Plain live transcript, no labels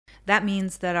that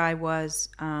means that I was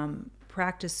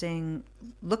practicing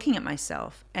looking at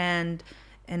myself. And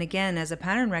again, as a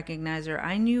pattern recognizer,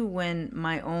 I knew when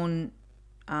my own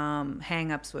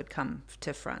hang-ups would come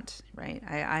to front,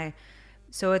 right?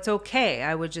 So it's okay.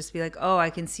 I would just be like, oh, I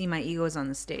can see my ego's on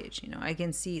the stage. I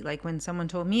can see, like, when someone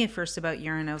told me at first about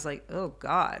urine, I was like, oh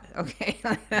God, okay.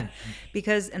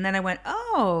 And then I went,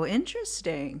 oh,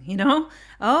 interesting,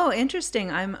 oh, interesting.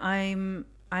 I'm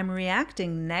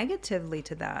reacting negatively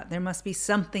to that. There must be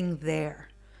something there.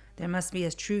 There must be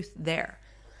a truth there.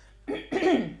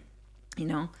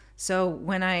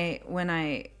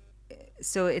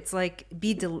 So it's like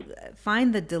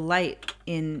find the delight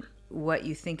in what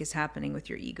you think is happening with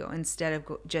your ego instead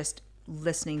of just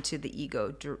listening to the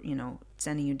ego,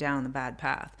 sending you down the bad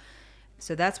path.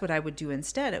 So that's what I would do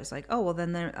instead. I was like, oh, well,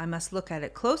 then I must look at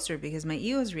it closer because my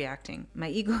ego is reacting. My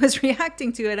ego is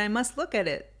reacting to it. I must look at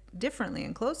it differently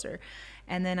and closer.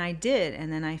 And then I did.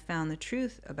 And then I found the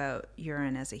truth about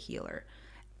urine as a healer.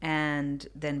 And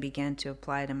then began to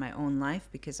apply it in my own life,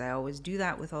 because I always do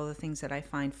that with all the things that I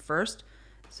find first,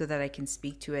 so that I can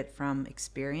speak to it from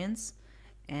experience.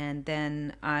 And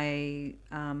then I,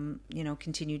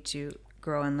 continue to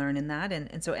grow and learn in that.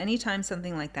 And so anytime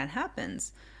something like that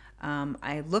happens,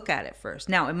 I look at it first.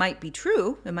 Now, it might be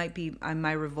true. It might be,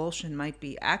 my revulsion might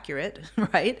be accurate,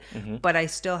 right? Mm-hmm. But I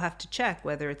still have to check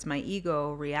whether it's my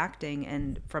ego reacting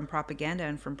and from propaganda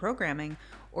and from programming,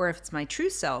 or if it's my true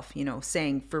self,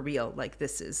 saying for real, like,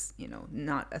 this is,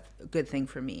 not a good thing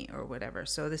for me or whatever.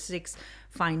 So this takes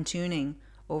fine tuning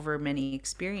over many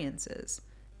experiences.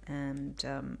 And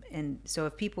so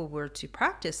if people were to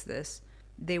practice this,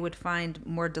 they would find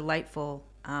more delightful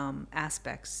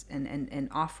aspects and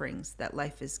offerings that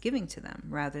life is giving to them,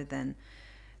 rather than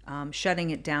shutting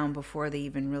it down before they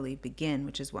even really begin,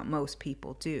 which is what most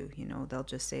people do. They'll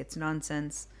just say it's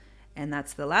nonsense, and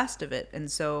that's the last of it. And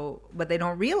so, but they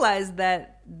don't realize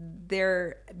that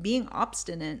they're being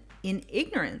obstinate in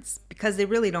ignorance, because they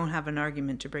really don't have an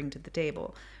argument to bring to the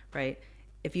table, right?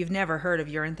 If you've never heard of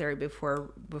urine therapy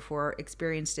before,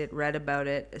 experienced it, read about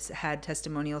it, had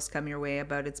testimonials come your way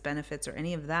about its benefits or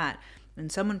any of that,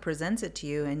 and someone presents it to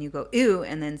you and you go, ew,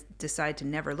 and then decide to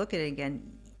never look at it again,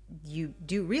 you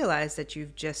do realize that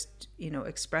you've just,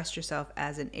 expressed yourself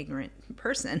as an ignorant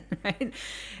person, right?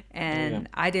 And yeah.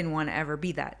 I didn't want to ever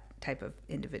be that type of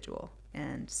individual.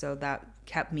 And so that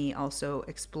kept me also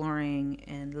exploring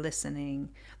and listening.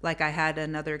 Like, I had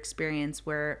another experience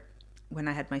where, when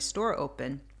I had my store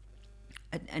open,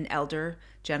 an elder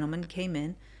gentleman came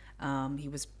in. He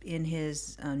was in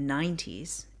his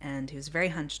 90s, and he was very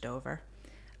hunched over.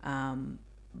 And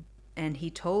he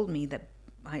told me that,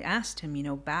 I asked him,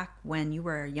 back when you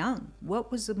were young,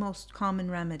 what was the most common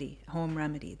home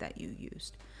remedy that you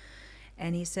used?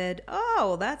 And he said, oh,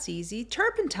 well, that's easy,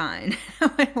 turpentine.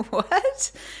 I went,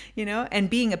 what? And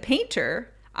being a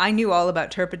painter, I knew all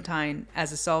about turpentine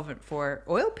as a solvent for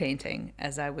oil painting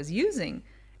as I was using.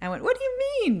 I went, what do you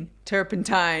mean,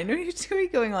 turpentine? What are you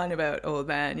going on about, old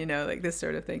man? Like this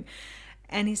sort of thing.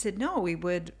 And he said, no, we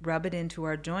would rub it into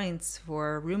our joints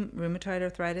for rheumatoid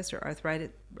arthritis or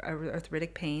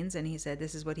arthritic pains. And he said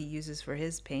this is what he uses for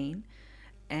his pain.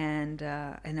 And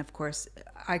of course,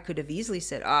 I could have easily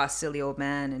said, silly old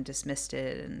man, and dismissed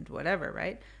it and whatever,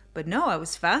 right? But no, I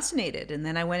was fascinated. And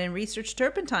then I went and researched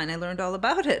turpentine. I learned all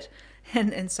about it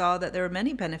and saw that there were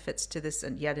many benefits to this,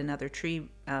 and yet another tree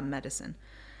medicine.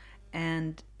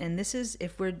 And this is,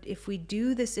 if we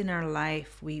do this in our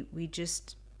life, we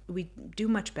do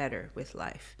much better with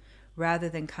life, rather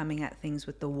than coming at things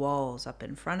with the walls up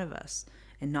in front of us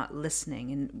and not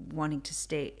listening and wanting to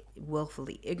stay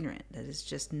willfully ignorant. That is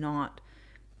just not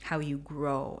how you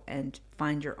grow and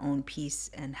find your own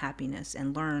peace and happiness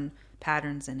and learn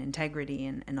patterns and integrity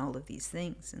and all of these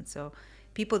things. And so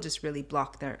people just really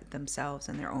block themselves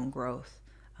and their own growth.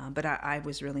 But I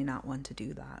was really not one to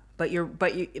do that.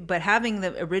 But having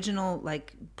the original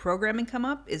programming come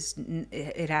up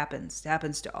it happens. It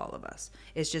happens to all of us.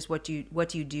 It's just what do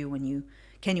you do when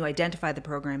can you identify the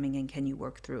programming and can you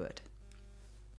work through it?